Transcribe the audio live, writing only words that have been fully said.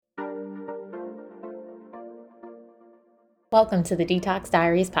Welcome to the Detox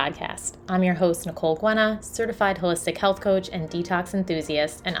Diaries podcast. I'm your host, Nicole Guena, certified holistic health coach and detox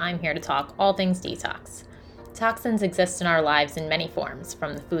enthusiast, and I'm here to talk all things detox. Toxins exist in our lives in many forms,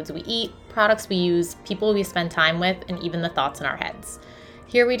 from the foods we eat, products we use, people we spend time with, and even the thoughts in our heads.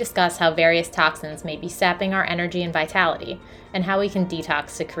 Here we discuss how various toxins may be sapping our energy and vitality, and how we can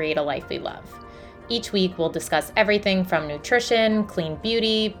detox to create a life we love. Each week, we'll discuss everything from nutrition, clean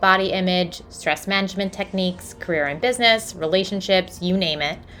beauty, body image, stress management techniques, career and business, relationships, you name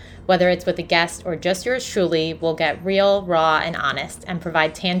it. Whether it's with a guest or just yours truly, we'll get real, raw, and honest and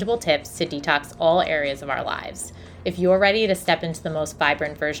provide tangible tips to detox all areas of our lives. If you're ready to step into the most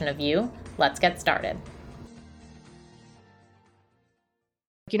vibrant version of you, let's get started.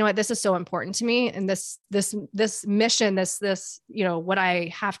 You know what, this is so important to me. And this mission, what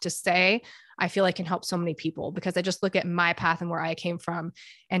I have to say, I feel like can help so many people, because I just look at my path and where I came from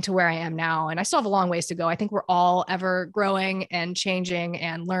and to where I am now. And I still have a long ways to go. I think we're all ever growing and changing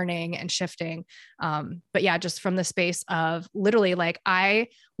and learning and shifting. But yeah, just from the space of literally, like, I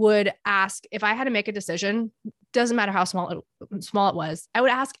would ask, if I had to make a decision, doesn't matter how small it was, I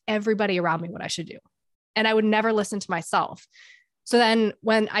would ask everybody around me what I should do. And I would never listen to myself. So then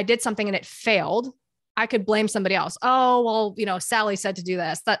when I did something and it failed, I could blame somebody else. Oh, well, Sally said to do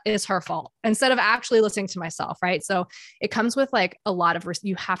this. That is her fault, instead of actually listening to myself. Right. So it comes with like a lot of,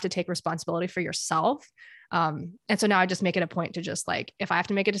 you have to take responsibility for yourself. And so now I just make it a point to just, like, if I have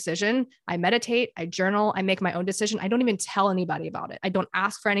to make a decision, I meditate, I journal, I make my own decision. I don't even tell anybody about it. I don't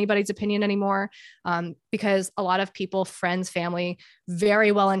ask for anybody's opinion anymore. Because a lot of people, friends, family,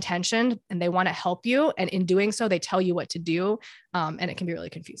 very well-intentioned, and they want to help you. And in doing so, they tell you what to do. And it can be really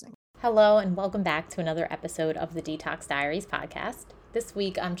confusing. Hello, and welcome back to another episode of the Detox Diaries podcast. This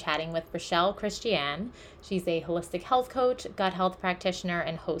week, I'm chatting with Rochelle Christiane. She's a holistic health coach, gut health practitioner,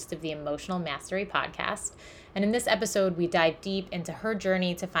 and host of the Emotional Mastery podcast. And in this episode, we dive deep into her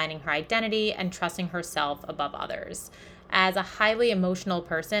journey to finding her identity and trusting herself above others. As a highly emotional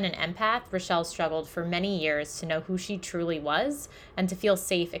person and empath, Rochelle struggled for many years to know who she truly was and to feel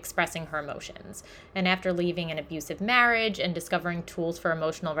safe expressing her emotions. And after leaving an abusive marriage and discovering tools for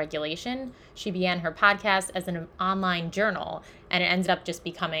emotional regulation, she began her podcast as an online journal, and it ended up just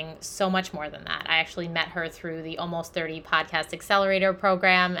becoming so much more than that. I actually met her through the Almost 30 Podcast Accelerator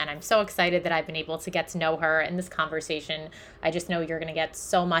program, and I'm so excited that I've been able to get to know her in this conversation. I just know you're going to get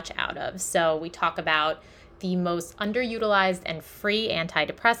so much out of. So we talk about the most underutilized and free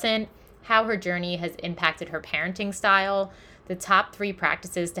antidepressant, how her journey has impacted her parenting style, the top 3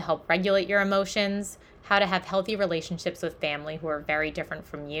 practices to help regulate your emotions, how to have healthy relationships with family who are very different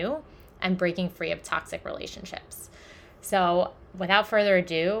from you, and breaking free of toxic relationships. So without further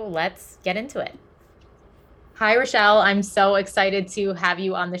ado, let's get into it. Hi, Rochelle. I'm so excited to have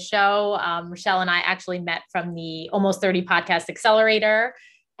you on the show. Rochelle and I actually met from the Almost 30 Podcast Accelerator,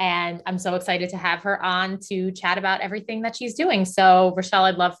 and I'm so excited to have her on to chat about everything that she's doing. So, Rochelle,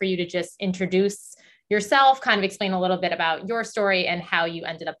 I'd love for you to just introduce yourself, kind of explain a little bit about your story and how you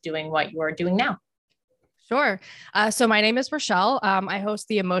ended up doing what you're doing now. Sure. So my name is Rochelle. I host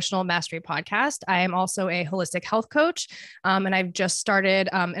the Emotional Mastery podcast. I am also a holistic health coach, and I've just started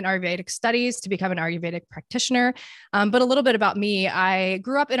in Ayurvedic studies to become an Ayurvedic practitioner. But a little bit about me: I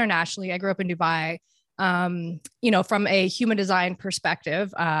grew up internationally. I grew up in Dubai. From a human design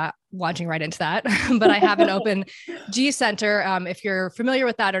perspective, launching right into that, but I have an open G center. If you're familiar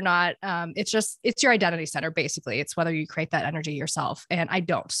with that or not, it's your identity center. Basically, it's whether you create that energy yourself, and I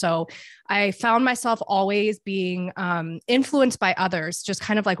don't. So I found myself always being influenced by others, just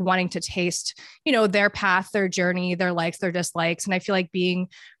kind of like wanting to taste, their path, their journey, their likes, their dislikes. And I feel like being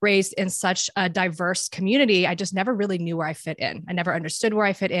raised in such a diverse community, I just never really knew where I fit in. I never understood where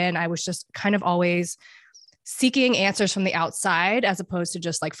I fit in. I was just kind of always seeking answers from the outside as opposed to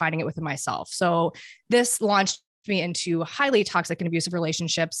just like finding it within myself. So this launched me into highly toxic and abusive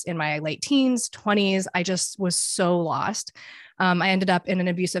relationships in my late teens, 20s. I just was so lost. I ended up in an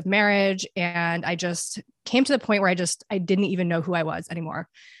abusive marriage, and I just came to the point where I didn't even know who I was anymore.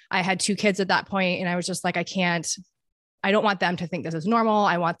 I had 2 kids at that point, and I was just like, I don't want them to think this is normal.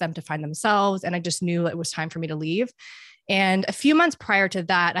 I want them to find themselves. And I just knew it was time for me to leave. And a few months prior to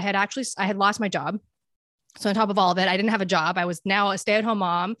that, I had lost my job. So on top of all of it, I didn't have a job. I was now a stay-at-home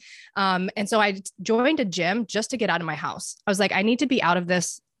mom. And so I joined a gym just to get out of my house. I was like, I need to be out of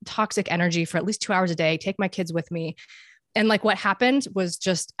this toxic energy for at least 2 hours a day, take my kids with me. And like what happened was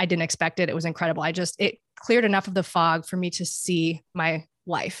just, I didn't expect it. It was incredible. It cleared enough of the fog for me to see my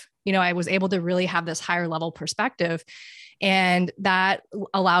life. I was able to really have this higher level perspective. And that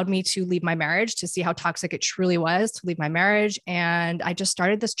allowed me to leave my marriage, to see how toxic it truly was, to leave my marriage. And I just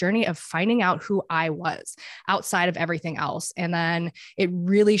started this journey of finding out who I was outside of everything else. And then it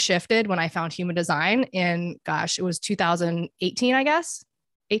really shifted when I found human design in, gosh, it was 2018, I guess,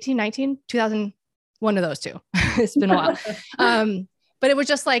 18, 19, 2000, one of those two. It's been a while. But it was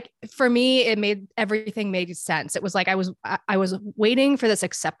just like, for me, everything made sense. It was like, I was waiting for this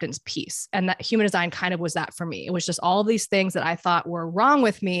acceptance piece, and that human design kind of was that for me. It was just all of these things that I thought were wrong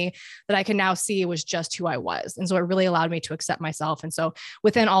with me that I can now see was just who I was. And so it really allowed me to accept myself. And so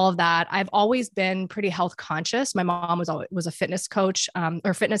within all of that, I've always been pretty health conscious. My mom was a fitness coach,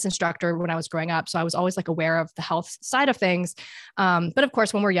 or fitness instructor when I was growing up. So I was always like aware of the health side of things. But of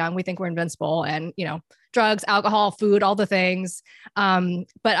course, when we're young, we think we're invincible, and, drugs, alcohol, food, all the things.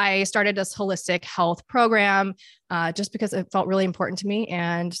 But I started this holistic health program just because it felt really important to me.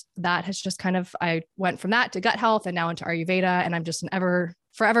 And that has just I went from that to gut health and now into Ayurveda. And I'm just an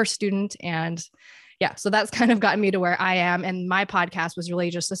forever student. And yeah, so that's kind of gotten me to where I am. And my podcast was really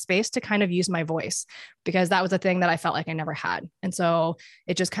just a space to kind of use my voice, because that was a thing that I felt like I never had. And so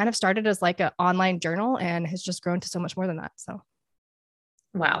it just kind of started as like an online journal and has just grown to so much more than that. So.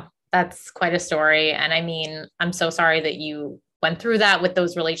 Wow. That's quite a story. And I mean, I'm so sorry that you went through that with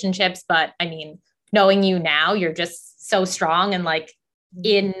those relationships, but I mean, knowing you now, you're just so strong and like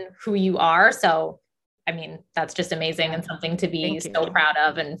in who you are. So, I mean, that's just amazing and something to be so proud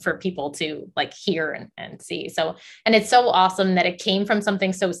of, and for people to like hear and see. So, and it's so awesome that it came from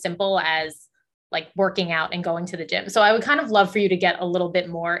something so simple as like working out and going to the gym. So I would kind of love for you to get a little bit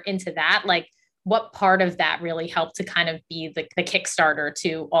more into that. Like, what part of that really helped to kind of be the Kickstarter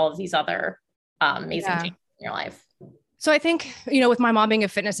to all of these other amazing changes in your life? So I think, with my mom being a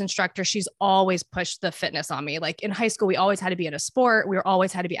fitness instructor, she's always pushed the fitness on me. Like in high school, we always had to be in a sport. We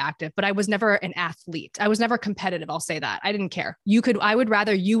always had to be active, but I was never an athlete. I was never competitive. I'll say that. I didn't care. I would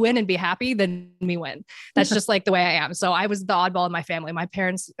rather you win and be happy than me win. That's just like the way I am. So I was the oddball in my family. My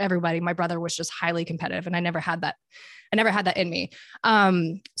parents, everybody, my brother was just highly competitive, and I never had that in me.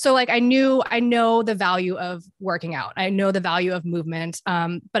 So like I know the value of working out. I know the value of movement.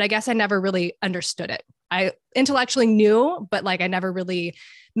 But I guess I never really understood it. I intellectually knew, but like I never really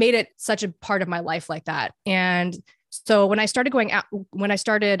made it such a part of my life like that. And so when I started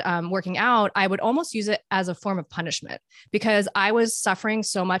working out, I would almost use it as a form of punishment, because I was suffering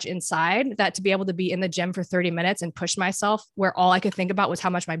so much inside that to be able to be in the gym for 30 minutes and push myself where all I could think about was how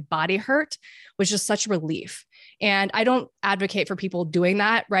much my body hurt was just such relief. And I don't advocate for people doing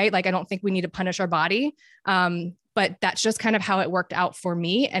that, right? Like, I don't think we need to punish our body. But that's just kind of how it worked out for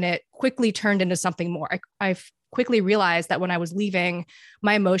me. And it quickly turned into something more. I quickly realized that when I was leaving,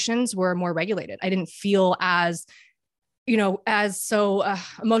 my emotions were more regulated. I didn't feel as so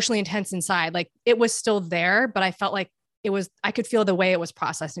emotionally intense inside. Like it was still there, but I felt like I could feel the way it was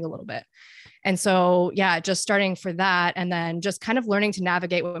processing a little bit. And so, yeah, just starting for that, and then just kind of learning to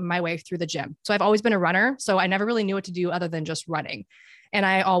navigate my way through the gym. So I've always been a runner. So I never really knew what to do other than just running. And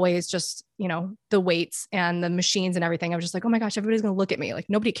I always just, the weights and the machines and everything, I was just like, oh my gosh, everybody's going to look at me. Like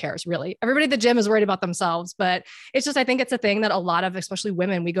nobody cares really. Everybody at the gym is worried about themselves, but it's just, I think it's a thing that a lot of, especially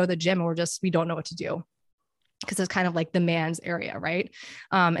women, we go to the gym and we don't know what to do, because it's kind of like the man's area. Right.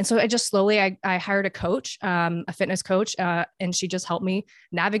 And so I just slowly, I hired a coach, a fitness coach, and she just helped me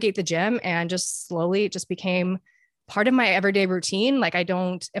navigate the gym, and just slowly it just became part of my everyday routine. Like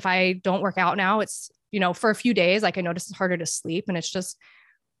if I don't work out now, it's, for a few days, like I notice it's harder to sleep. And it's just,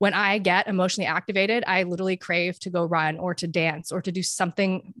 when I get emotionally activated, I literally crave to go run or to dance or to do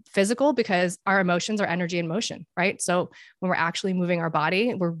something physical, because our emotions are energy in motion, right? So when we're actually moving our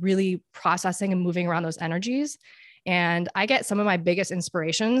body, we're really processing and moving around those energies. And I get some of my biggest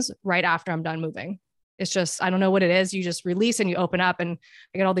inspirations right after I'm done moving. It's just, I don't know what it is. You just release and you open up, and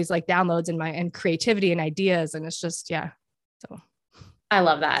I get all these like downloads and creativity and ideas. And it's just, yeah. So I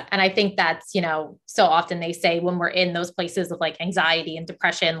love that. And I think that's, so often they say when we're in those places of like anxiety and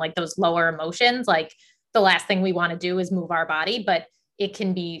depression, like those lower emotions, like the last thing we want to do is move our body, but it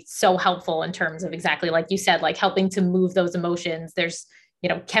can be so helpful in terms of exactly like you said, like helping to move those emotions. There's,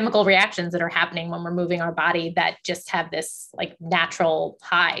 chemical reactions that are happening when we're moving our body that just have this like natural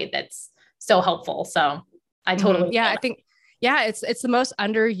high that's so helpful. So I totally, I think, it's the most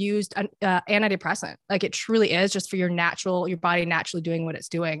underused antidepressant. Like it truly is, just for your body naturally doing what it's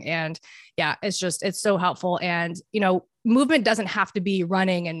doing. And yeah, it's so helpful. And, movement doesn't have to be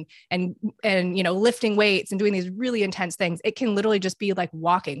running and lifting weights and doing these really intense things. It can literally just be like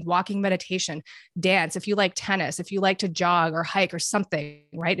walking meditation, dance. If you like tennis, if you like to jog or hike or something,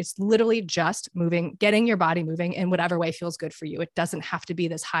 right? It's literally just moving, getting your body moving in whatever way feels good for you. It doesn't have to be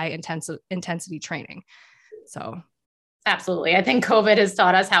this high intensity training. So Absolutely. I think COVID has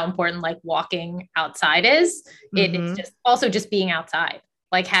taught us how important like walking outside is. It's Mm-hmm. just also just being outside,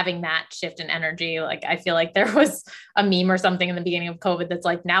 like having that shift in energy. Like I feel like there was a meme or something in the beginning of COVID that's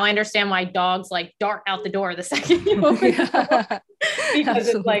like, now I understand why dogs like dart out the door the second you open the door. Yeah, Because it's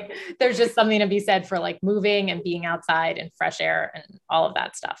absolutely. like there's just something to be said for like moving and being outside and fresh air and all of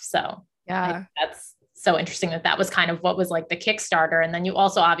that stuff. So I think Yeah. that's so interesting that that was kind of what was like the Kickstarter. And then you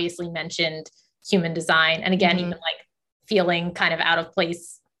also obviously mentioned human design. And again, even Mm-hmm. like feeling kind of out of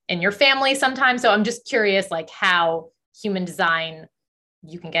place in your family sometimes. So I'm just curious, like how human design,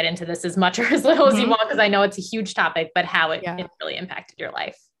 you can get into this as much or as little as you Mm-hmm. want, because I know it's a huge topic, but how it Yeah. really impacted your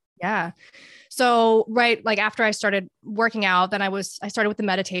life. Yeah. So, right, like after I started working out, then I started with the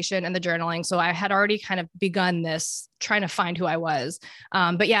meditation and the journaling. So I had already kind of begun this trying to find who I was.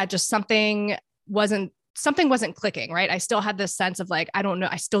 But yeah, just something wasn't clicking, right? I still had this sense of like, I don't know,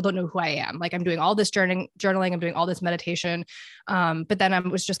 I still don't know who I am. Like I'm doing all this journaling, I'm doing all this meditation. But then I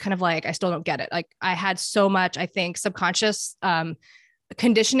was just kind of like, I still don't get it. Like I had so much, I think, subconscious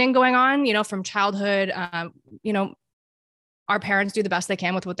conditioning going on, from childhood. You know, our parents do the best they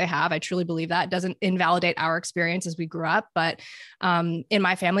can with what they have. I truly believe that. It doesn't invalidate our experience as we grew up. But in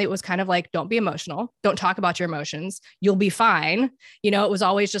my family, it was kind of like, don't be emotional. Don't talk about your emotions. You'll be fine. It was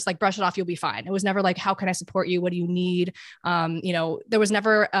always just like, brush it off. You'll be fine. It was never like, how can I support you? What do you need? There was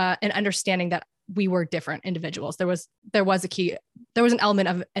never an understanding that we were different individuals. There was an element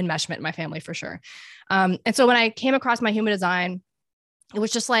of enmeshment in my family for sure. And so when I came across my human design, it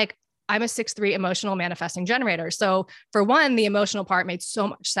was just like, I'm a 6'3" emotional manifesting generator. So for one, the emotional part made so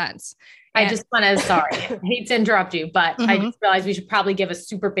much sense. I just want to, sorry, I hate to interrupt you, but I Mhm. just realized we should probably give a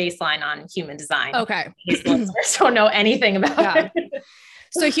super baseline on human design. Okay. In case listeners don't know anything about Yeah. it.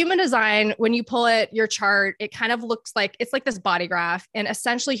 So human design, when you pull your chart, it kind of looks like it's like this body graph. And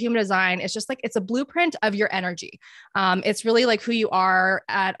essentially human design is just like, it's a blueprint of your energy. It's really like who you are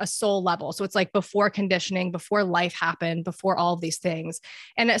at a soul level. So it's like before conditioning, before life happened, before all of these things.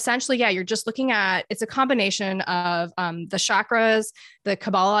 And essentially, yeah, you're just looking at, it's a combination of the chakras, the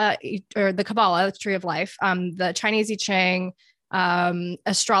Kabbalah, the tree of life, the Chinese I Ching,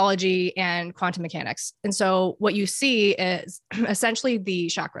 astrology, and quantum mechanics. And so what you see is essentially the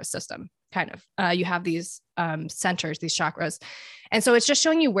chakra system, kind of. You have these centers, these chakras. And so it's just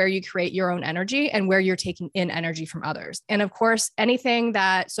showing you where you create your own energy and where you're taking in energy from others. And of course, anything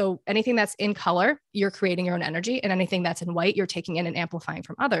that's in color, you're creating your own energy. And anything that's in white, you're taking in and amplifying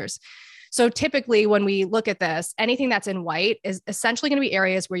from others. So typically when we look at this, anything that's in white is essentially going to be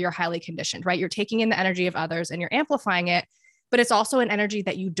areas where you're highly conditioned, right? You're taking in the energy of others and you're amplifying it, but it's also an energy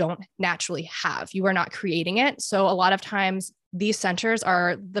that you don't naturally have. You are not creating it. So a lot of times these centers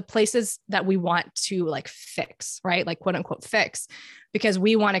are the places that we want to like fix, right? Like quote unquote fix, because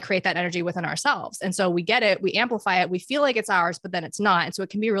we want to create that energy within ourselves. And so we get it, we amplify it, we feel like it's ours, but then it's not. And so it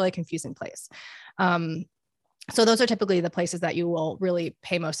can be a really confusing place. So those are typically the places that you will really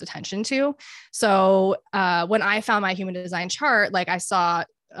pay most attention to. So when I found my human design chart, like I saw,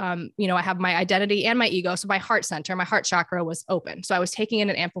 I have my identity and my ego. So my heart center, my heart chakra was open. So I was taking in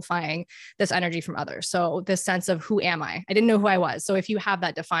and amplifying this energy from others. So this sense of who am I? I didn't know who I was. So if you have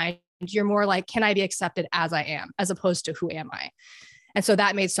that defined, you're more like, can I be accepted as I am, as opposed to who am I? And so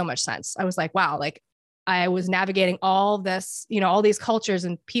that made so much sense. I was like, wow, like I was navigating all this, all these cultures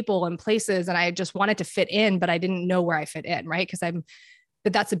and people and places, and I just wanted to fit in, but I didn't know where I fit in. Right.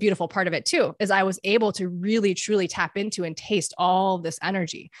 But that's a beautiful part of it too, is I was able to really, truly tap into and taste all this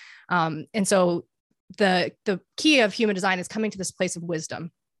energy. And so the key of human design is coming to this place of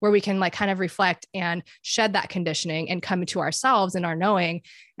wisdom where we can like kind of reflect and shed that conditioning and come to ourselves and our knowing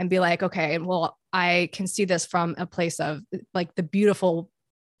and be like, okay, well, I can see this from a place of like the beautiful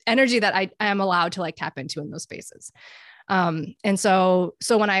energy that I am allowed to like tap into in those spaces. And so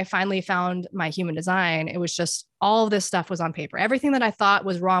when I finally found my human design, it was just all of this stuff was on paper. Everything that I thought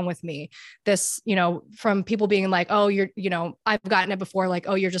was wrong with me, this, from people being like, oh, I've gotten it before, like,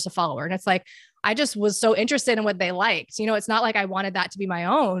 oh, you're just a follower. And it's like, I just was so interested in what they liked. It's not like I wanted that to be my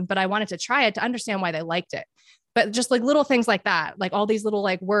own, but I wanted to try it to understand why they liked it. But just like little things like that, like all these little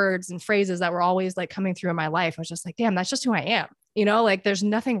like words and phrases that were always like coming through in my life, I was just like, damn, that's just who I am. Like there's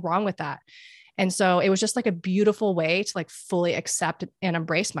nothing wrong with that. And so it was just like a beautiful way to like fully accept and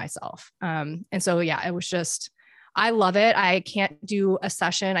embrace myself. And so, yeah, it was just, I love it. I can't do a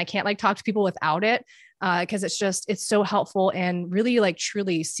session. I can't like talk to people without it. Cause it's so helpful and really like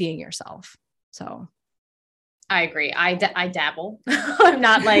truly seeing yourself. So. I agree. I dabble. I'm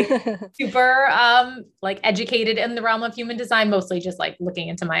not like super like educated in the realm of human design, mostly just like looking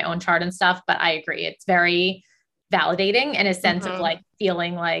into my own chart and stuff. But I agree. It's very validating in a sense of like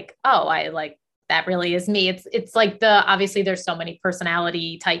feeling like, oh, I like that really is me. It's like obviously there's so many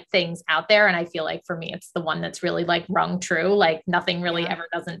personality type things out there. And I feel like for me, it's the one that's really like rung true. Like nothing really ever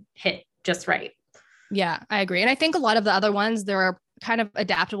doesn't hit just right. Yeah, I agree. And I think a lot of the other ones, they're kind of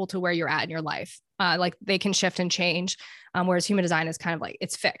adaptable to where you're at in your life. Like they can shift and change. Whereas human design is kind of like,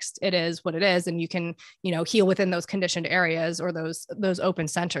 it's fixed. It is what it is. And you can, heal within those conditioned areas or those open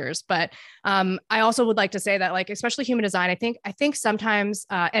centers. But I also would like to say that, like, especially human design, I think sometimes,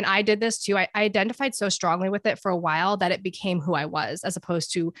 and I did this too, I identified so strongly with it for a while that it became who I was, as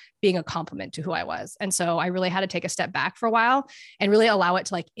opposed to being a complement to who I was. And so I really had to take a step back for a while and really allow it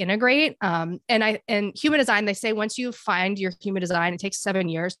to like integrate. And human design, they say once you find your human design, it takes 7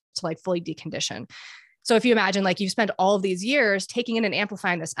 years to like fully decondition. So if you imagine like you spend all of these years taking in and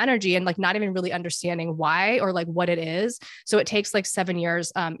amplifying this energy and like not even really understanding why or like what it is. So it takes like 7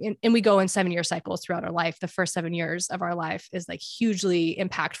 years. And we go in 7-year cycles throughout our life. The first 7 years of our life is like hugely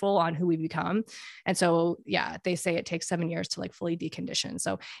impactful on who we become. And so, yeah, they say it takes 7 years to like fully decondition.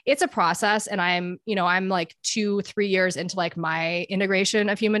 So it's a process. And I'm like 2-3 years into like my integration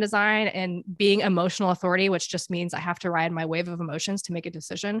of human design and being emotional authority, which just means I have to ride my wave of emotions to make a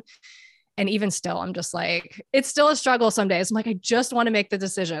decision. And even still, I'm just like, it's still a struggle some days. I'm like, I just want to make the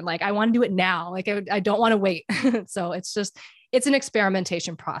decision. Like, I want to do it now. Like, I don't want to wait. So it's an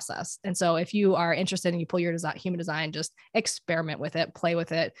experimentation process. And so if you are interested and you pull your human design, just experiment with it, play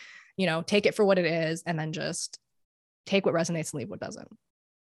with it, take it for what it is, and then just take what resonates and leave what doesn't.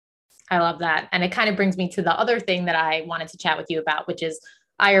 I love that. And it kind of brings me to the other thing that I wanted to chat with you about, which is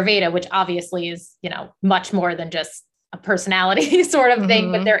Ayurveda, which obviously is, much more than just a personality sort of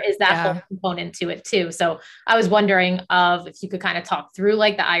thing, but there is that whole component to it too. So I was wondering if you could kind of talk through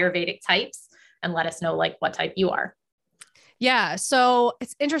like the Ayurvedic types and let us know like what type you are. Yeah. So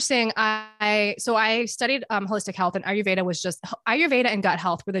it's interesting. I studied holistic health, and Ayurveda and gut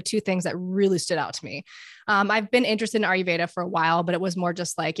health were the two things that really stood out to me. I've been interested in Ayurveda for a while, but it was more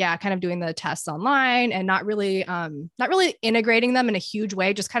just like, kind of doing the tests online and not really integrating them in a huge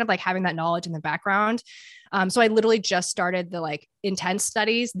way, just kind of like having that knowledge in the background. So I literally just started the like intense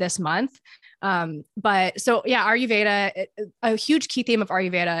studies this month. Ayurveda, a huge key theme of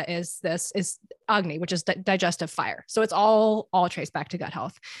Ayurveda is Agni, which is digestive fire. So it's all traced back to gut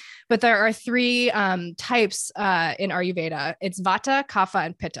health. But there are 3 types in Ayurveda. It's Vata, Kapha,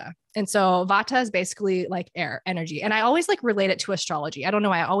 and Pitta. And so Vata is basically like air energy. And I always like relate it to astrology. I don't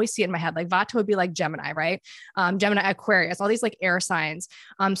know. I always see it in my head. Like Vata would be like Gemini, right? Gemini, Aquarius, all these like air signs.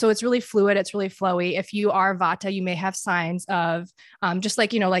 So it's really fluid. It's really flowy. If you are Vata, you may have signs of just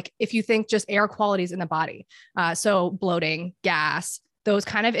like, like if you think just air qualities in the body. So bloating, gas, those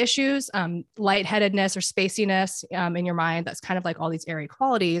kind of issues, lightheadedness or spaciness in your mind. That's kind of like all these airy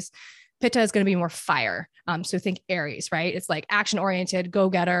qualities. Pitta is going to be more fire. So think Aries, right? It's like action oriented, go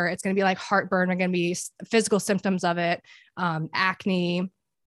getter. It's going to be like heartburn, are going to be physical symptoms of it, acne,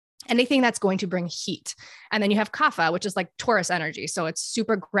 anything that's going to bring heat. And then you have Kapha, which is like Taurus energy. So it's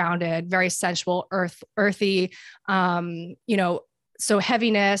super grounded, very sensual, earthy, so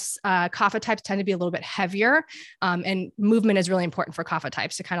heaviness, Kapha types tend to be a little bit heavier, and movement is really important for Kapha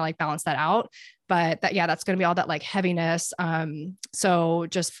types to kind of like balance that out. But that's going to be all that like heaviness. So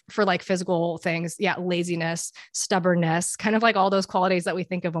just for like physical things, laziness, stubbornness, kind of like all those qualities that we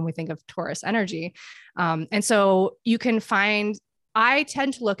think of when we think of Taurus energy. And so you can I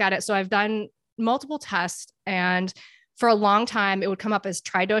tend to look at it. So I've done multiple tests, and for a long time, it would come up as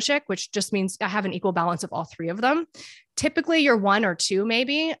tridoshic, which just means I have an equal balance of all 3 of them. Typically you're 1 or 2,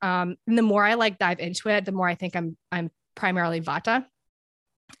 maybe. And the more I like dive into it, the more I think I'm primarily Vata,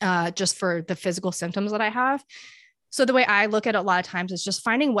 just for the physical symptoms that I have. So the way I look at it a lot of times is just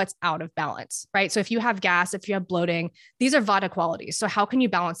finding what's out of balance, right? So if you have gas, if you have bloating, these are Vata qualities. So how can you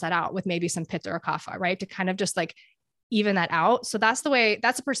balance that out with maybe some Pitta or Kapha, right? To kind of just like even that out. So that's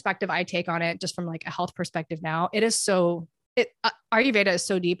a perspective I take on it, just from like a health perspective. Now Ayurveda is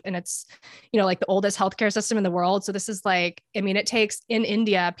so deep, and it's, like the oldest healthcare system in the world. So this is like, it takes in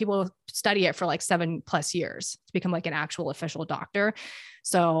India, people study it for like 7+ years to become like an actual official doctor.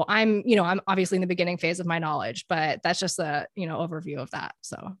 So I'm obviously in the beginning phase of my knowledge, but that's just a, overview of that.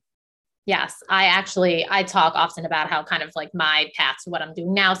 So. Yes, I talk often about how kind of like my path to what I'm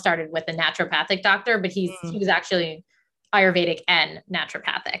doing now started with a naturopathic doctor, but he was actually Ayurvedic and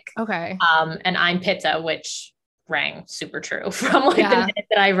naturopathic. Okay. And I'm Pitta, which rang super true from like the minute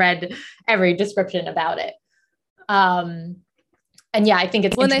that I read every description about it. And I think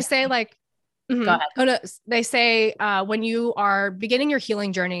it's when they say like, Go ahead. Oh, no, they say when you are beginning your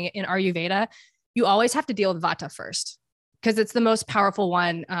healing journey in Ayurveda, you always have to deal with Vata first, because it's the most powerful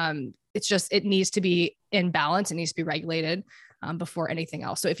one. It needs to be in balance. It needs to be regulated. before anything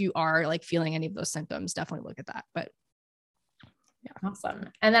else. So if you are like feeling any of those symptoms, definitely look at that. But yeah. Awesome.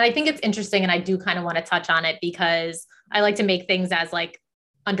 And then I think it's interesting, and I do kind of want to touch on it because I like to make things as like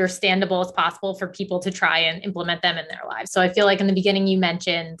understandable as possible for people to try and implement them in their lives. So I feel like in the beginning you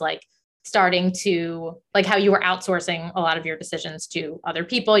mentioned like starting to like how you were outsourcing a lot of your decisions to other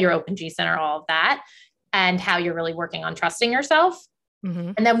people, your Open G Center, all of that, and how you're really working on trusting yourself.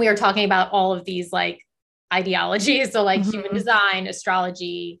 mm-hmm. And then we are talking about all of these like ideologies. So like human design,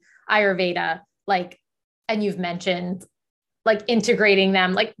 astrology, Ayurveda, like, and you've mentioned like integrating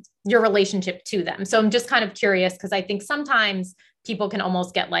them, like your relationship to them. So I'm just kind of curious because I think sometimes people can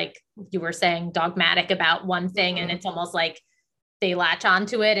almost get like you were saying dogmatic about one thing, and it's almost like they latch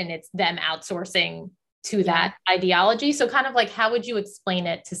onto it and it's them outsourcing to that ideology. So kind of like, how would you explain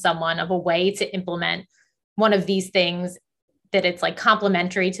it to someone of a way to implement one of these things that it's like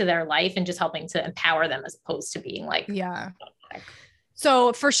complementary to their life and just helping to empower them as opposed to being like,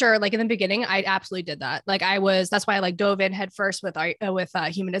 So for sure, like in the beginning, I absolutely did that. Like that's why I like dove in head first with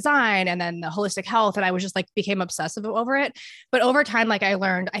human design and then the holistic health. And I was just like became obsessive over it. But over time, like I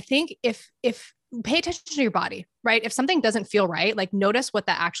learned, I think if pay attention to your body, right? If something doesn't feel right, like notice what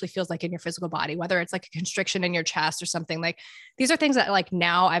that actually feels like in your physical body, whether it's like a constriction in your chest or something. Like these are things that like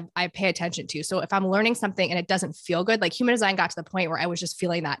now I pay attention to. So if I'm learning something and it doesn't feel good, like human design got to the point where I was just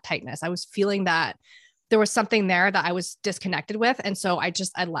feeling that tightness. I was feeling that there was something there that I was disconnected with. And so I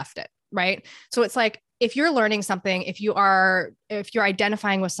left it. Right. So it's like, if you're learning something, if you're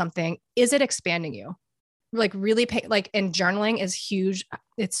identifying with something, is it expanding you? Like really and journaling is huge.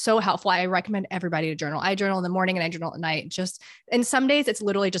 It's so helpful. I recommend everybody to journal. I journal in the morning and I journal at night. And some days it's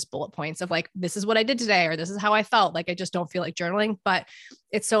literally just bullet points of like, this is what I did today, or this is how I felt. Like, I just don't feel like journaling, but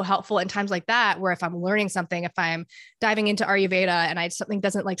it's so helpful in times like that, where if I'm learning something, if I'm diving into Ayurveda and something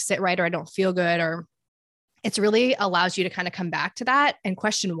doesn't like sit right, or I don't feel good, or it's really allows you to kind of come back to that and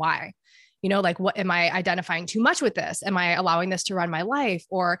question why, like, what am I identifying too much with this? Am I allowing this to run my life?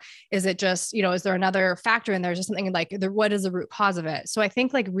 Or is it just, is there another factor in there? Just something like what is the root cause of it? So I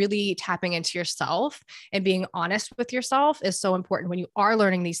think like really tapping into yourself and being honest with yourself is so important when you are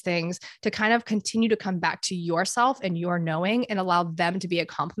learning these things, to kind of continue to come back to yourself and your knowing and allow them to be a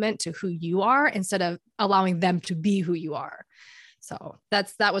complement to who you are instead of allowing them to be who you are. So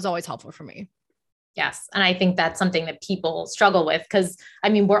that was always helpful for me. Yes. And I think that's something that people struggle with because I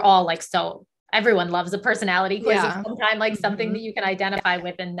mean, we're all like, so everyone loves a personality quiz of some kind, like something that you can identify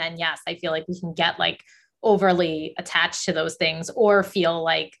with. And then, yes, I feel like we can get like overly attached to those things or feel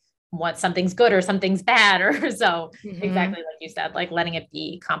like what something's good or something's bad or so exactly like you said, like letting it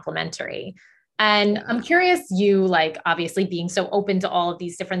be complementary. And I'm curious, you like obviously being so open to all of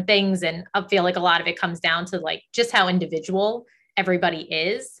these different things. And I feel like a lot of it comes down to like just how individual everybody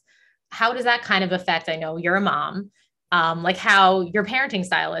is. How does that kind of affect, I know you're a mom, like how your parenting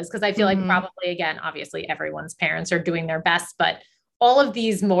style is? Because I feel like probably, again, obviously everyone's parents are doing their best, but all of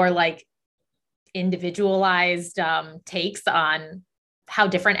these more like individualized takes on how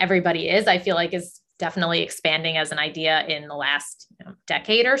different everybody is, I feel like is definitely expanding as an idea in the last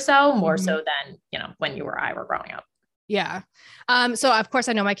decade or so, more so than, when you or I were growing up. Yeah. So of course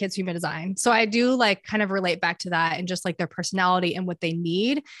I know my kids human design. So I do like kind of relate back to that and just like their personality and what they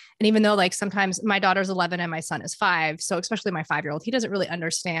need. And even though like sometimes my daughter's 11 and my son is 5, so especially my 5-year-old, he doesn't really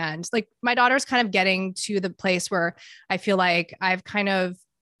understand. Like my daughter's kind of getting to the place where I feel like I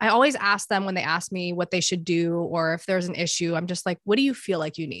always ask them when they ask me what they should do, or if there's an issue, I'm just like, what do you feel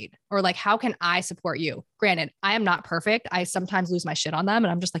like you need? Or like, how can I support you? Granted, I am not perfect. I sometimes lose my shit on them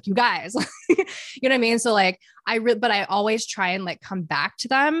and I'm just like, you guys, you know what I mean? So like, but I always try and like come back to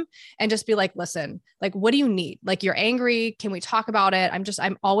them and just be like, listen, like, what do you need? Like, you're angry. Can we talk about it?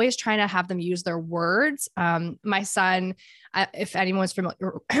 I'm always trying to have them use their words. My son, if anyone's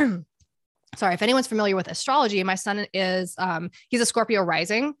familiar, if anyone's familiar with astrology, my son is, he's a Scorpio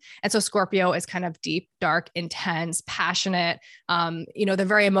rising. And so Scorpio is kind of deep, dark, intense, passionate. They're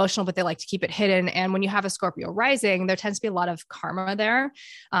very emotional, but they like to keep it hidden. And when you have a Scorpio rising, there tends to be a lot of karma there.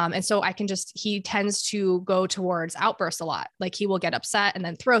 And so he tends to go towards outbursts a lot. Like he will get upset and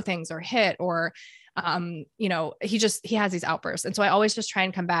then throw things or hit, or, he has these outbursts. And so I always just try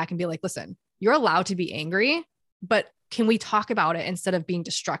and come back and be like, listen, you're allowed to be angry, but can we talk about it instead of being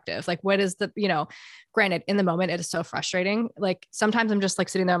destructive? Like, what is granted in the moment, it is so frustrating. Like sometimes I'm just like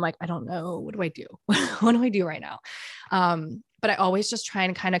sitting there, I'm like, I don't know. What do I do? What do I do right now? But I always just try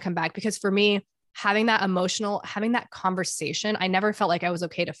and kind of come back, because for me, having that conversation, I never felt like I was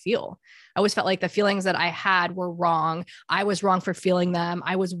okay to feel. I always felt like the feelings that I had were wrong. I was wrong for feeling them.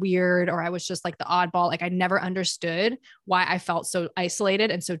 I was weird, or I was just like the oddball. Like I never understood why I felt so isolated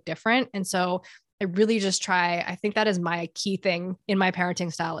and so different. And so I really just try, I think that is my key thing in my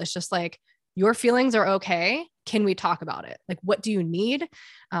parenting style. It's just like, your feelings are okay. Can we talk about it? Like, what do you need?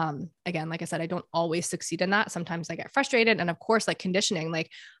 Again, like I said, I don't always succeed in that. Sometimes I get frustrated. And of course, like conditioning, like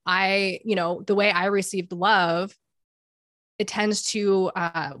the way I received love, it tends to,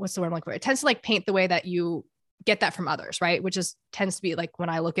 what's the word I'm looking for? It tends to like paint the way that you get that from others, right? Which is tends to be like when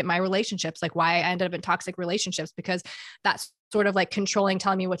I look at my relationships, like why I ended up in toxic relationships, because that's sort of like controlling,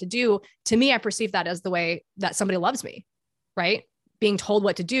 telling me what to do. To me, I perceive that as the way that somebody loves me, right? Being told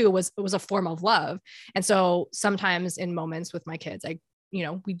what to do was a form of love. And so sometimes in moments with my kids,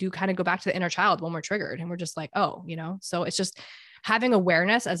 we do kind of go back to the inner child when we're triggered and we're just like, oh, so it's just having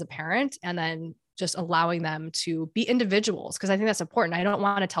awareness as a parent and then just allowing them to be individuals. Cause I think that's important. I don't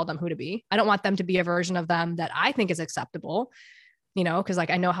want to tell them who to be. I don't want them to be a version of them that I think is acceptable, cause like,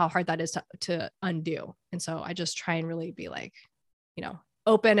 I know how hard that is to undo. And so I just try and really be like,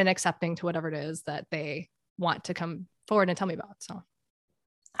 open and accepting to whatever it is that they want to come forward and tell me about. So.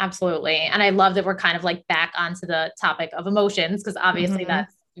 Absolutely. And I love that we're kind of like back onto the topic of emotions, because obviously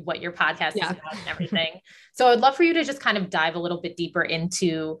that's what your podcast is about and everything. So I'd love for you to just kind of dive a little bit deeper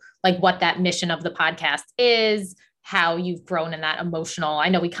into like what that mission of the podcast is, how you've grown in that emotional. I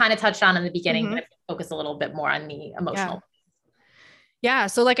know we kind of touched on in the beginning, but I focus a little bit more on the emotional. Yeah.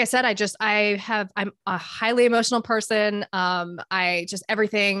 So like I said, I'm a highly emotional person. I just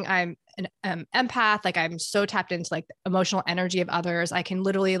everything, I'm an empath. Like I'm so tapped into like the emotional energy of others. I can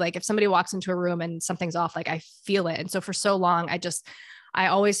literally like, if somebody walks into a room and something's off, like I feel it. And so for so long, I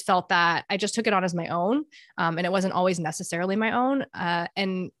always felt that I just took it on as my own. And it wasn't always necessarily my own.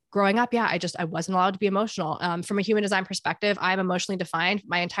 And growing up, I wasn't allowed to be emotional. From a human design perspective, I'm emotionally defined.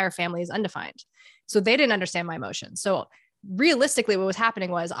 My entire family is undefined. So they didn't understand my emotions. So realistically, what was happening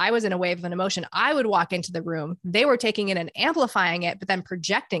was I was in a wave of an emotion. I would walk into the room, they were taking it and amplifying it, but then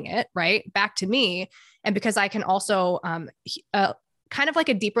projecting it right back to me. And because I can also, kind of like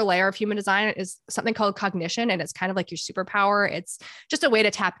a deeper layer of human design is something called cognition. And it's kind of like your superpower. It's just a way to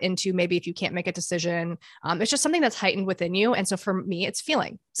tap into maybe if you can't make a decision, it's just something that's heightened within you. And so for me, it's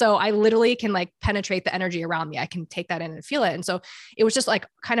feeling. So I literally can like penetrate the energy around me. I can take that in and feel it. And so it was just like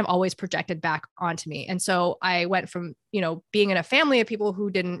kind of always projected back onto me. And so I went from, being in a family of people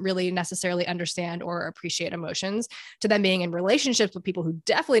who didn't really necessarily understand or appreciate emotions to then being in relationships with people who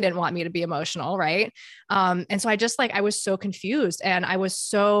definitely didn't want me to be emotional. Right. And so I was so confused and I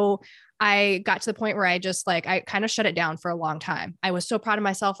got to the point where I kind of shut it down for a long time. I was so proud of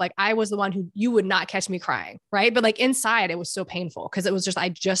myself. Like I was the one who you would not catch me crying. Right. But like inside it was so painful because it was just,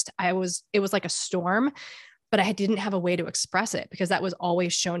 it was like a storm, but I didn't have a way to express it because that was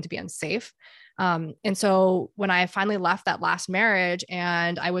always shown to be unsafe. And so when I finally left that last marriage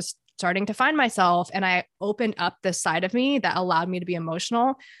and I was starting to find myself and I opened up this side of me that allowed me to be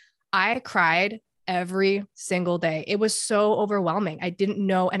emotional, I cried every single day. It was so overwhelming. I didn't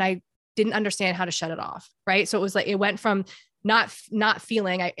know. And I didn't understand how to shut it off. Right. So it was like, it went from not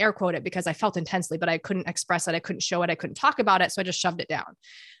feeling, I air quote it because I felt intensely, but I couldn't express it. I couldn't show it. I couldn't talk about it. So I just shoved it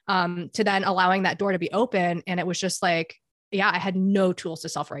down, to then allowing that door to be open. And it was just like, I had no tools to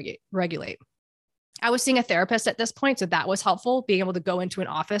self-regulate. I was seeing a therapist at this point. So that was helpful, being able to go into an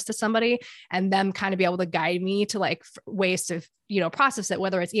office to somebody and them kind of be able to guide me to like ways to, process it,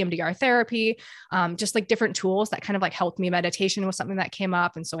 whether it's EMDR therapy, just like different tools that kind of like helped me. Meditation was something that came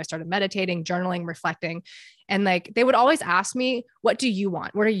up. And so I started meditating, journaling, reflecting, and like, they would always ask me, what do you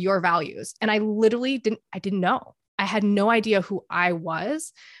want? What are your values? And I literally didn't know. I had no idea who I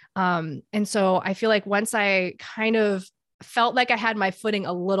was. And so I feel like once I kind of felt like I had my footing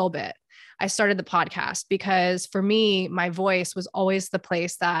a little bit, I started the podcast because for me, my voice was always the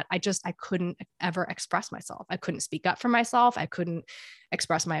place that I couldn't ever express myself. I couldn't speak up for myself. I couldn't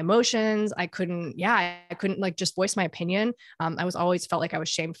express my emotions. I couldn't like just voice my opinion. I was always felt like I was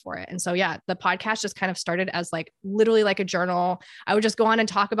shamed for it. And so, the podcast just kind of started as like literally like a journal. I would just go on and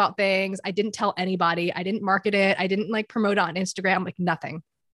talk about things. I didn't tell anybody. I didn't market it. I didn't like promote it on Instagram, like nothing.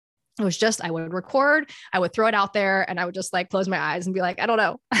 It was just, I would record, I would throw it out there and I would just like close my eyes and be like, I don't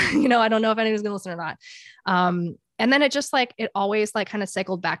know, I don't know if anyone's going to listen or not. And then it just like, it always like kind of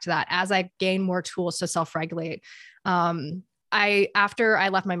cycled back to that as I gained more tools to self-regulate. After I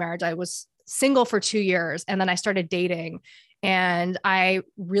left my marriage, I was single for 2 years and then I started dating and I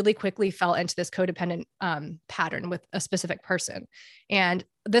really quickly fell into this codependent pattern with a specific person. And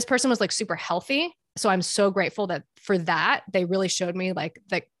this person was like super healthy. So I'm so grateful that for that, they really showed me like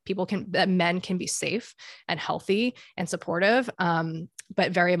that men can be safe and healthy and supportive.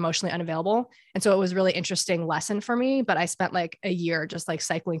 but very emotionally unavailable. And so it was really interesting lesson for me, but I spent like a year just like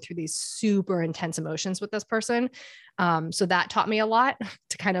cycling through these super intense emotions with this person. So that taught me a lot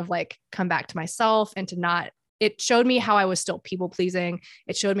to kind of like come back to myself and to not, it showed me how I was still people pleasing.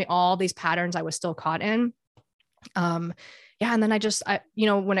 It showed me all these patterns I was still caught in. Yeah. And then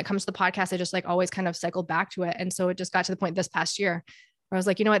when it comes to the podcast, I just like always kind of cycled back to it. And so it just got to the point this past year where I was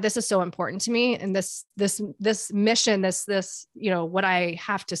like, you know what, this is so important to me. And this mission, what I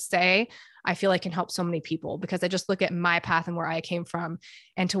have to say, I feel like can help so many people, because I just look at my path and where I came from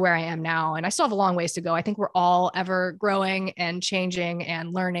and to where I am now. And I still have a long ways to go. I think we're all ever growing and changing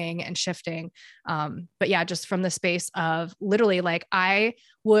and learning and shifting. But yeah, just from the space of literally, like, I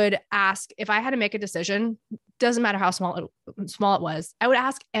would ask, if I had to make a decision, doesn't matter how small it was, I would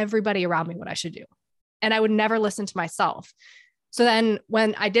ask everybody around me what I should do. And I would never listen to myself. So then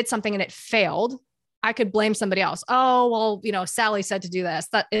when I did something and it failed, I could blame somebody else. Oh, well, Sally said to do this.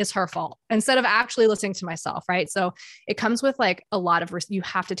 That is her fault, instead of actually listening to myself. Right. So it comes with like a lot of, you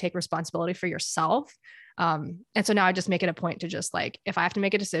have to take responsibility for yourself. And so now I just make it a point to just like, if I have to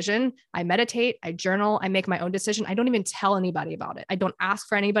make a decision, I meditate, I journal, I make my own decision. I don't even tell anybody about it. I don't ask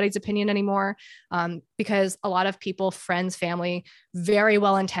for anybody's opinion anymore. Because a lot of people, friends, family, very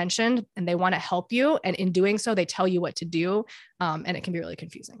well-intentioned, and they want to help you. And in doing so, they tell you what to do. And it can be really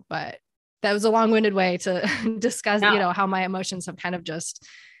confusing, but that was a long-winded way to discuss, how my emotions have kind of just,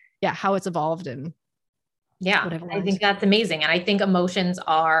 how it's evolved. And I think that's amazing. And I think emotions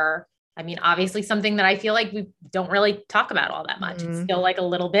are, obviously something that I feel like we don't really talk about all that much. It's still like a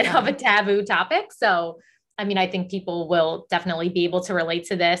little bit of a taboo topic. So, I think people will definitely be able to relate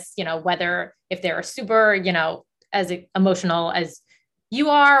to this, whether if they're super, as emotional as you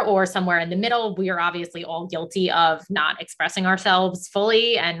are, or somewhere in the middle. We are obviously all guilty of not expressing ourselves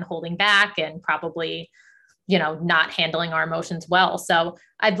fully and holding back, and probably, not handling our emotions well. So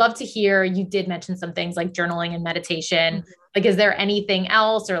I'd love to hear, you did mention some things like journaling and meditation. Mm-hmm. Like, is there anything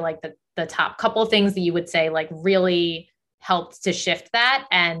else, or like the top couple of things that you would say like really helped to shift that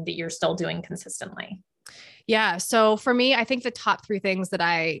and that you're still doing consistently? Yeah. So for me, I think the top 3 things that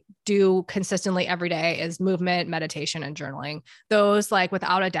I do consistently every day is movement, meditation, and journaling. Those, like,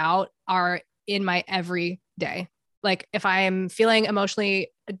 without a doubt, are in my every day. Like, if I am feeling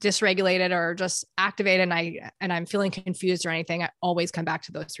emotionally dysregulated or just activated and I'm feeling confused or anything, I always come back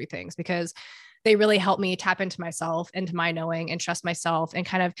to those 3 things, because they really help me tap into myself, into my knowing, and trust myself, and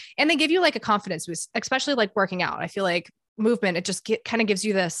and they give you like a confidence boost, especially like working out. I feel like movement, it just kind of gives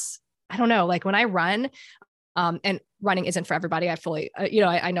you this, I don't know, like when I run, and running isn't for everybody. I fully,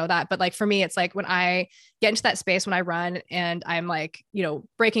 I know that, but like for me, it's like when I get into that space, when I run and I'm like,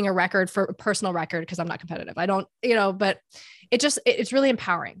 breaking a record, for a personal record, because I'm not competitive. I don't, but it's really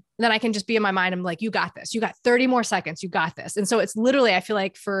empowering. And then I can just be in my mind. I'm like, you got this, you got 30 more seconds, you got this. And so it's literally, I feel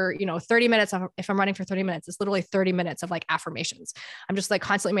like for, 30 minutes, if I'm running for 30 minutes, it's literally 30 minutes of like affirmations. I'm just like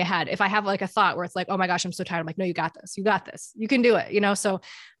constantly in my head. If I have like a thought where it's like, oh my gosh, I'm so tired, I'm like, no, you got this, you can do it, so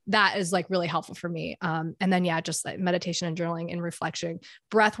that is like really helpful for me. And then, just like meditation and journaling and reflection.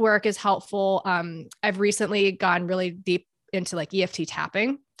 Breath work is helpful. I've recently gone really deep into like EFT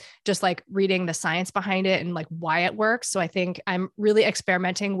tapping, just like reading the science behind it and like why it works. So I think I'm really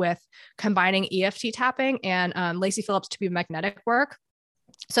experimenting with combining EFT tapping and Lacey Phillips to be magnetic work.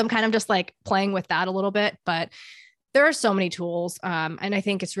 So I'm kind of just like playing with that a little bit, but there are so many tools. And I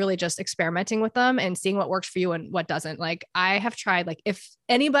think it's really just experimenting with them and seeing what works for you and what doesn't. Like, I have tried, like, if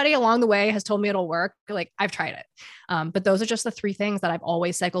anybody along the way has told me it'll work, like, I've tried it. But those are just the 3 things that I've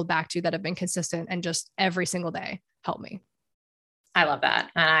always cycled back to that have been consistent and just every single day help me. I love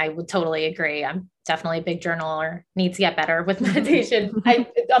that. And I would totally agree. I'm definitely a big journaler, need to get better with meditation.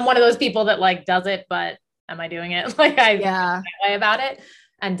 I'm one of those people that like does it, but am I doing it? Like, I feel that way about it.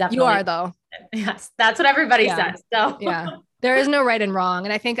 And definitely you are, though. Yes. That's what everybody says. So there is no right and wrong.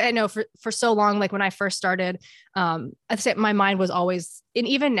 And I think I know for so long, like when I first started, I'd say my mind was always, and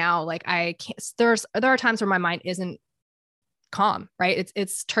even now, like I can't, there are times where my mind isn't calm, right?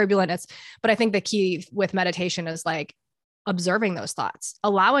 It's turbulent. But I think the key with meditation is like observing those thoughts,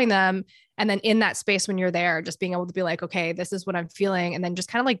 allowing them. And then in that space, when you're there, just being able to be like, okay, this is what I'm feeling. And then just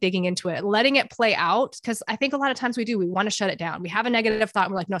kind of like digging into it, letting it play out. Cause I think a lot of times we want to shut it down. We have a negative thought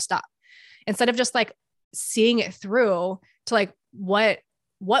and we're like, no, stop. Instead of just like seeing it through to like, what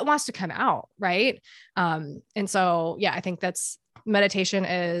wants to come out. Right. And so, I think that's meditation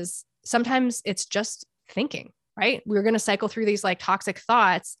is sometimes it's just thinking, right? We're going to cycle through these like toxic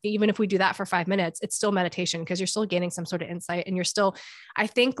thoughts. Even if we do that for 5 minutes, it's still meditation, because you're still gaining some sort of insight. And you're still, I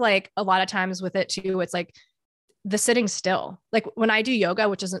think like a lot of times with it too, it's like the sitting still. Like when I do yoga,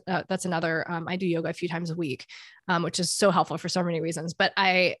 which is that's another, I do yoga a few times a week, which is so helpful for so many reasons. But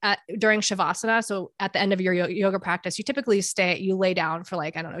during Shavasana, so at the end of your yoga practice, you typically you lay down for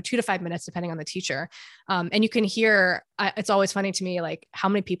like, I don't know, 2 to 5 minutes, depending on the teacher. And you can hear, it's always funny to me, like how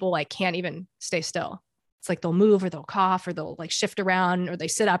many people like can't even stay still. It's like they'll move or they'll cough or they'll like shift around or they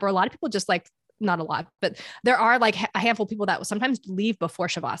sit up, or a lot of people just like, not a lot, but there are like a handful of people that will sometimes leave before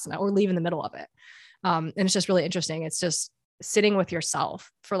Shavasana or leave in the middle of it. And it's just really interesting. It's just sitting with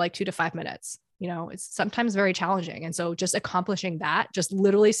yourself for like 2 to 5 minutes. You know, it's sometimes very challenging. And so just accomplishing that, just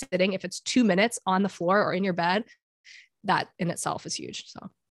literally sitting, if it's 2 minutes on the floor or in your bed, that in itself is huge. So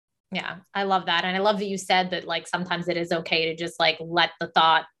yeah, I love that. And I love that you said that like, sometimes it is okay to just like, let the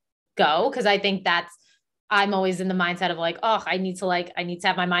thought go. Cause I think I'm always in the mindset of like, oh, I need to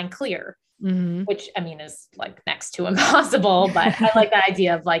have my mind clear, which I mean, is like next to impossible, but I like that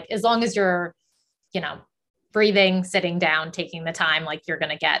idea of like, as long as you're, breathing, sitting down, taking the time, like you're going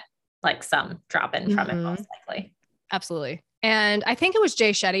to get like some drop in from it most likely. Absolutely. And I think it was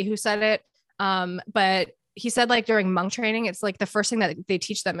Jay Shetty who said it. But he said like during monk training, it's like the first thing that they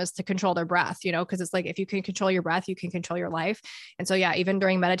teach them is to control their breath, cause it's like, if you can control your breath, you can control your life. And so, yeah, even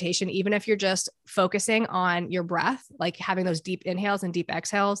during meditation, even if you're just focusing on your breath, like having those deep inhales and deep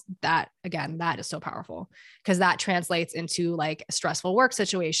exhales, that is so powerful, because that translates into like a stressful work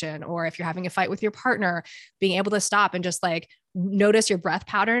situation, or if you're having a fight with your partner, being able to stop and just like notice your breath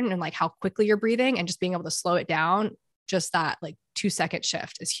pattern and like how quickly you're breathing and just being able to slow it down. Just that like 2-second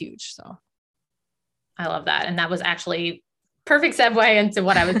shift is huge. So I love that. And that was actually perfect segue into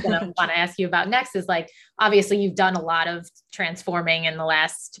what I was going to want to ask you about next is like, obviously you've done a lot of transforming in the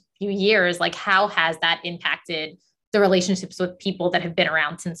last few years. Like how has that impacted the relationships with people that have been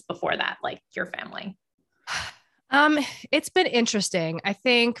around since before that, like your family? It's been interesting. I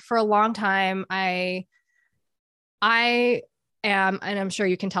think for a long time, I am, and I'm sure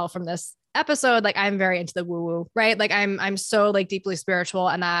you can tell from this episode, like I'm very into the woo woo, right? Like I'm so like deeply spiritual,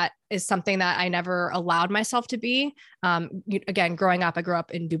 and that is something that I never allowed myself to be. Again, growing up, I grew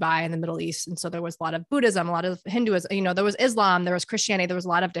up in Dubai in the Middle East. And so there was a lot of Buddhism, a lot of Hinduism, there was Islam, there was Christianity, there was a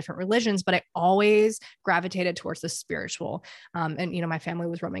lot of different religions, but I always gravitated towards the spiritual. And my family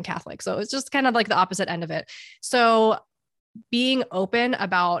was Roman Catholic. So it's just kind of like the opposite end of it. So being open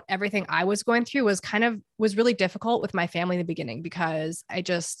about everything I was going through was really difficult with my family in the beginning, because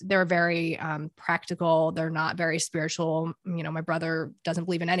they're very practical. They're not very spiritual. My brother doesn't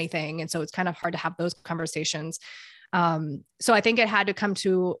believe in anything. And so it's kind of hard to have those conversations. So I think it had to come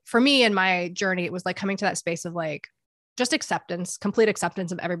to, for me in my journey, it was like coming to that space of like, just acceptance, complete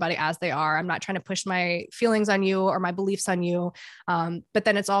acceptance of everybody as they are. I'm not trying to push my feelings on you or my beliefs on you. But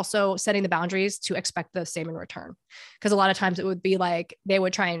then it's also setting the boundaries to expect the same in return. Because a lot of times it would be like, they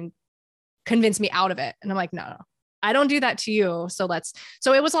would try and convince me out of it. And I'm like, no, I don't do that to you. So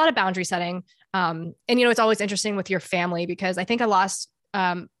it was a lot of boundary setting. And it's always interesting with your family, because I think I lost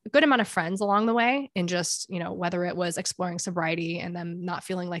a good amount of friends along the way, and just, whether it was exploring sobriety and them not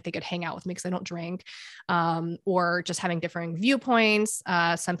feeling like they could hang out with me because I don't drink, or just having differing viewpoints.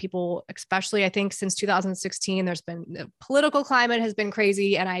 Some people, especially I think since 2016, the political climate has been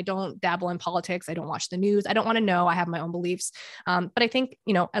crazy, and I don't dabble in politics. I don't watch the news. I don't want to know. I have my own beliefs. But I think,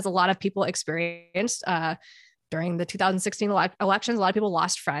 as a lot of people experienced, during the 2016 elections, a lot of people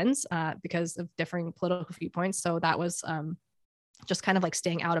lost friends because of differing political viewpoints. So that was, just kind of like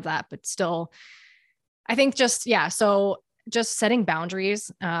staying out of that, but still, I think so just setting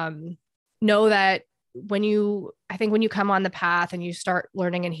boundaries, know that when you come on the path and you start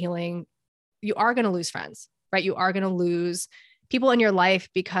learning and healing, you are going to lose friends, right? You are going to lose people in your life,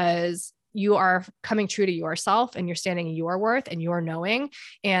 because you are coming true to yourself and you're standing in your worth and your knowing.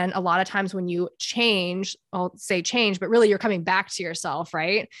 And a lot of times when you change, I'll say change, but really you're coming back to yourself.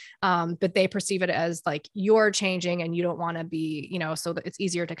 Right. But they perceive it as like you're changing and you don't want to be, so that it's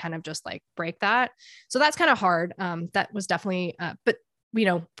easier to kind of just like break that. So that's kind of hard. That was definitely, but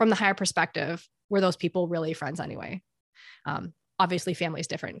from the higher perspective, were those people really friends anyway? Obviously family is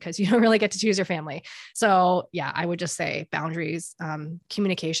different because you don't really get to choose your family. So yeah, I would just say boundaries,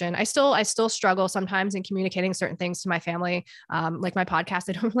 communication. I still struggle sometimes in communicating certain things to my family. Like my podcast,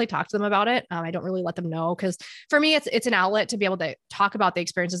 I don't really talk to them about it. I don't really let them know, because for me, it's an outlet to be able to talk about the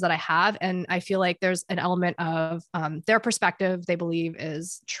experiences that I have. And I feel like there's an element of their perspective they believe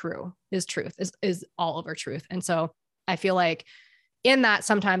is truth, is all over truth. And so I feel like in that,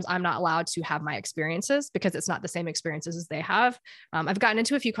 sometimes I'm not allowed to have my experiences because it's not the same experiences as they have. I've gotten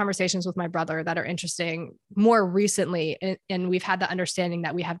into a few conversations with my brother that are interesting more recently, and we've had the understanding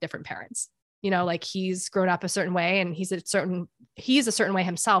that we have different parents. like he's grown up a certain way and he's a certain way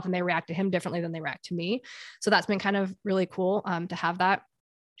himself, and they react to him differently than they react to me. So that's been kind of really cool to have that.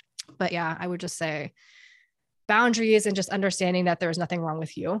 But yeah, I would just say boundaries and just understanding that there's nothing wrong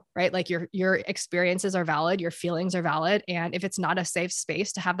with you, right? Like your experiences are valid, your feelings are valid. And if it's not a safe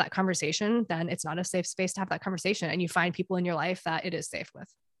space to have that conversation, then it's not a safe space to have that conversation. And you find people in your life that it is safe with.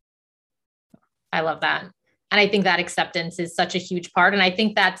 I love that. And I think that acceptance is such a huge part. And I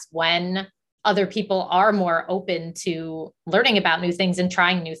think that's when other people are more open to learning about new things and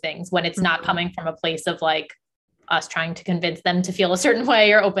trying new things, when it's not coming from a place of like us trying to convince them to feel a certain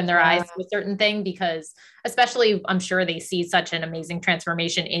way or open their eyes to a certain thing, because especially I'm sure they see such an amazing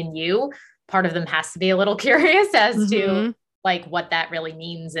transformation in you. Part of them has to be a little curious as to like what that really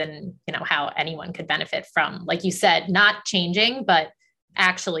means and, how anyone could benefit from, like you said, not changing, but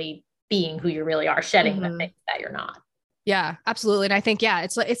actually being who you really are, shedding the things that you're not. Yeah, absolutely. And I think,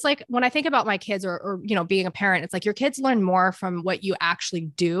 it's like when I think about my kids or, being a parent, it's like your kids learn more from what you actually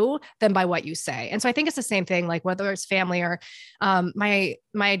do than by what you say. And so I think it's the same thing, like whether it's family or,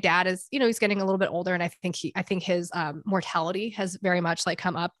 my dad is, he's getting a little bit older, and I think his, mortality has very much like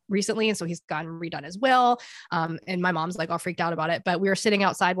come up recently. And so he's gotten redone his will. And my mom's like all freaked out about it, but we were sitting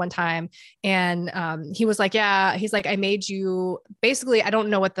outside one time and, he was like, he's like, I made you basically, I don't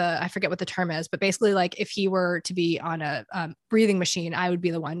know I forget what the term is, but basically like if he were to be on a breathing machine, I would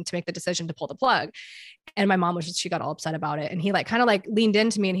be the one to make the decision to pull the plug. And my mom she got all upset about it. And he like kind of like leaned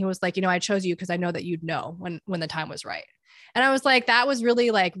into me and he was like, I chose you because I know that you'd know when the time was right. And I was like, that was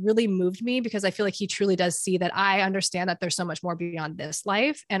really moved me, because I feel like he truly does see that I understand that there's so much more beyond this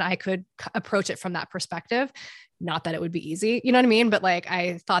life, and I could approach it from that perspective. Not that it would be easy, you know what I mean? But like,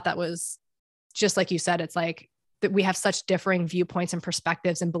 I thought that was just like you said, it's like that we have such differing viewpoints and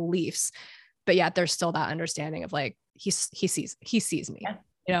perspectives and beliefs, but yet there's still that understanding of like, he sees me,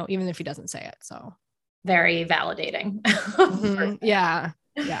 even if he doesn't say it. So very validating. Yeah.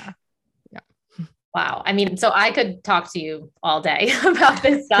 Wow. I mean, so I could talk to you all day about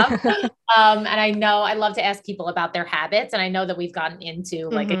this stuff. And I know I love to ask people about their habits. And I know that we've gotten into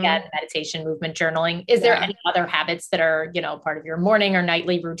like, again, meditation, movement, journaling. Is there any other habits that are, part of your morning or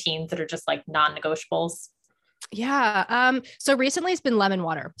nightly routines that are just like non-negotiables? Yeah. So recently it's been lemon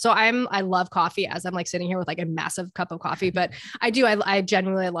water. So I love coffee, as I'm like sitting here with like a massive cup of coffee, but I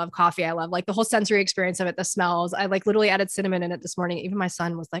genuinely love coffee. I love like the whole sensory experience of it, the smells. I like literally added cinnamon in it this morning. Even my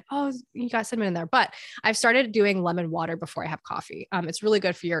son was like, "Oh, you got cinnamon in there." But I've started doing lemon water before I have coffee. It's really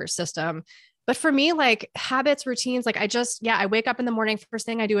good for your system. But for me, like habits, routines, like I wake up in the morning. First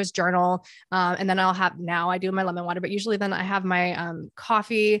thing I do is journal. And then I do my lemon water, but usually then I have my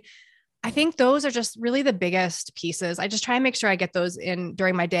coffee. I think those are just really the biggest pieces. I just try and make sure I get those in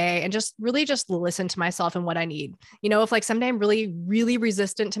during my day and just really just listen to myself and what I need. If like someday I'm really, really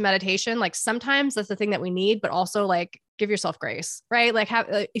resistant to meditation, like sometimes that's the thing that we need, but also like give yourself grace, right? Like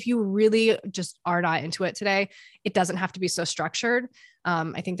if you really just are not into it today, it doesn't have to be so structured.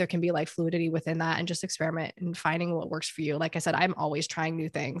 I think there can be like fluidity within that, and just experiment and finding what works for you. Like I said, I'm always trying new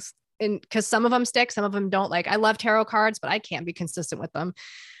things, and because some of them stick, some of them don't. Like I love tarot cards, but I can't be consistent with them.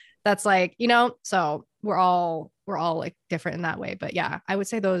 That's like, so we're all like different in that way. But yeah, I would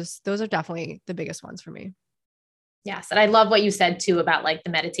say those are definitely the biggest ones for me. Yes. And I love what you said too about like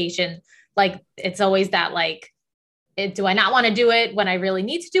the meditation. Like it's always that like, do I not want to do it when I really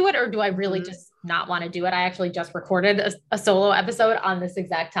need to do it? Or do I really just not want to do it? I actually just recorded a solo episode on this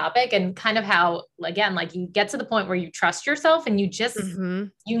exact topic, and kind of how, again, like you get to the point where you trust yourself and you just,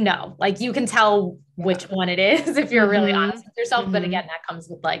 like you can tell which one it is if you're really honest with yourself. But again, that comes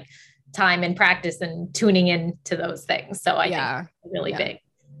with like time and practice and tuning into those things. So I think it's really big thing.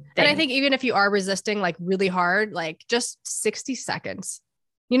 And I think even if you are resisting like really hard, like just 60 seconds,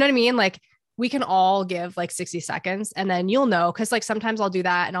 you know what I mean? Like we can all give like 60 seconds, and then you'll know. Cause like sometimes I'll do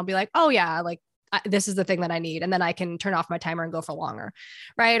that and I'll be like, oh yeah, like this is the thing that I need. And then I can turn off my timer and go for longer.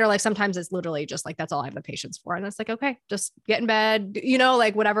 Right. Or like sometimes it's literally just like, that's all I have the patience for. And it's like, okay, just get in bed,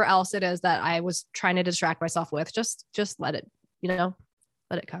 like whatever else it is that I was trying to distract myself with, just let it, let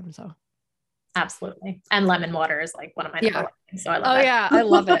it come. So. Absolutely. And lemon water is like one of my number one. So I love that. Yeah. I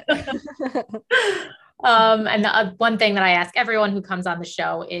love it. And one thing that I ask everyone who comes on the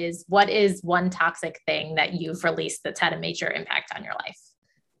show is, what is one toxic thing that you've released that's had a major impact on your life?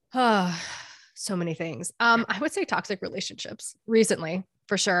 So many things. I would say toxic relationships recently,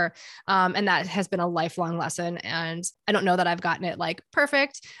 for sure. And that has been a lifelong lesson. And I don't know that I've gotten it like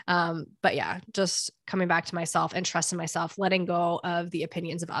perfect. But yeah, just coming back to myself and trusting myself, letting go of the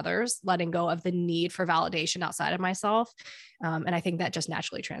opinions of others, letting go of the need for validation outside of myself. And I think that just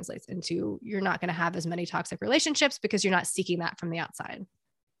naturally translates into, you're not going to have as many toxic relationships because you're not seeking that from the outside.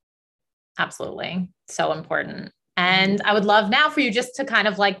 Absolutely. So important. And I would love now for you just to kind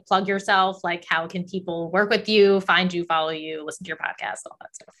of like plug yourself, like how can people work with you, find you, follow you, listen to your podcast, all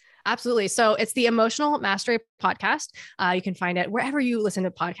that stuff. Absolutely. So it's the Emotional Mastery Podcast. You can find it wherever you listen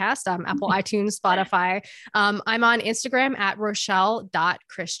to podcasts, Apple, iTunes, Spotify. I'm on Instagram at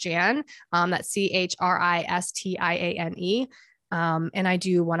Rochelle.Christiane. That's Christiane. And I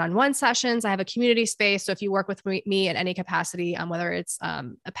do one-on-one sessions. I have a community space. So if you work with me in any capacity, whether it's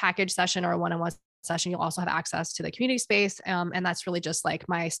a package session or a one-on-one session, you'll also have access to the community space. And that's really just like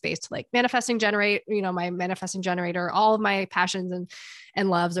my space to like generate, my manifesting generator, all of my passions and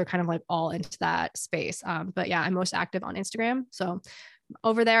loves are kind of like all into that space. But yeah, I'm most active on Instagram. So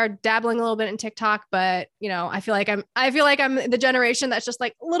over there dabbling a little bit in TikTok, but I feel like I'm the generation that's just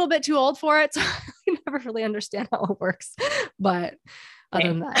like a little bit too old for it. So I never really understand how it works, but other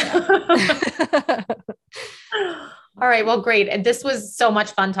than that, yeah. All right. Well, great. And this was so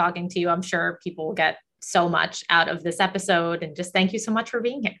much fun talking to you. I'm sure people will get so much out of this episode, and just thank you so much for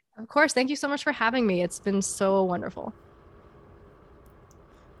being here. Of course. Thank you so much for having me. It's been so wonderful.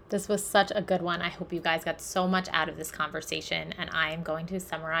 This was such a good one. I hope you guys got so much out of this conversation, and I am going to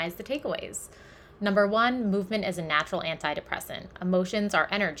summarize the takeaways. Number 1, movement is a natural antidepressant. Emotions are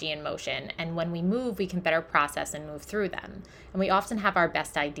energy in motion, and when we move, we can better process and move through them. And we often have our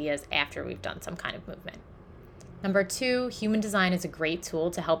best ideas after we've done some kind of movement. Number 2, human design is a great tool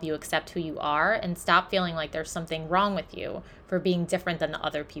to help you accept who you are and stop feeling like there's something wrong with you for being different than the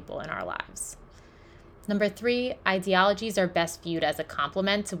other people in our lives. Number 3, ideologies are best viewed as a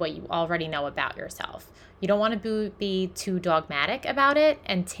complement to what you already know about yourself. You don't want to be too dogmatic about it,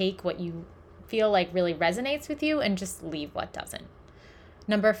 and take what you feel like really resonates with you and just leave what doesn't.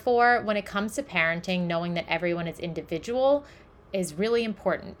 Number 4, when it comes to parenting, knowing that everyone is individual is really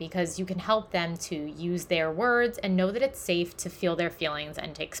important, because you can help them to use their words and know that it's safe to feel their feelings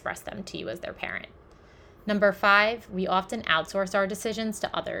and to express them to you as their parent. Number 5, we often outsource our decisions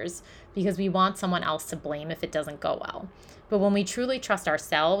to others because we want someone else to blame if it doesn't go well. But when we truly trust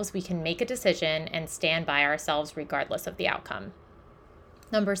ourselves, we can make a decision and stand by ourselves regardless of the outcome.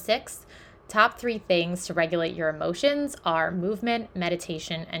 Number 6, top 3 things to regulate your emotions are movement,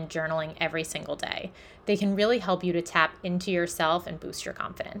 meditation, and journaling every single day. They can really help you to tap into yourself and boost your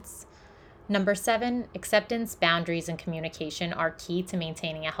confidence. Number 7, acceptance, boundaries, and communication are key to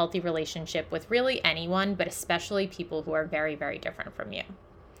maintaining a healthy relationship with really anyone, but especially people who are very, very different from you.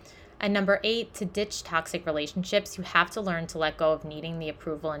 And number 8, to ditch toxic relationships, you have to learn to let go of needing the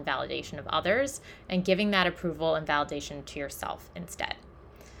approval and validation of others and giving that approval and validation to yourself instead.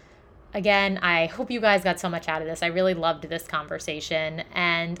 Again, I hope you guys got so much out of this. I really loved this conversation,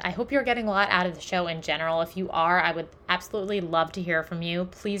 and I hope you're getting a lot out of the show in general. If you are, I would absolutely love to hear from you.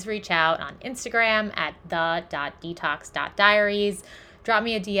 Please reach out on Instagram at the.detox.diaries. Drop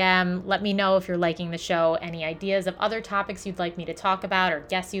me a DM. Let me know if you're liking the show, any ideas of other topics you'd like me to talk about or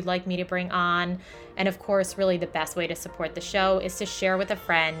guests you'd like me to bring on. And of course, really the best way to support the show is to share with a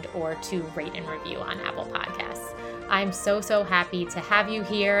friend or to rate and review on Apple Podcasts. I'm so happy to have you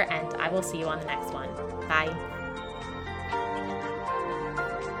here, and I will see you on the next one. Bye.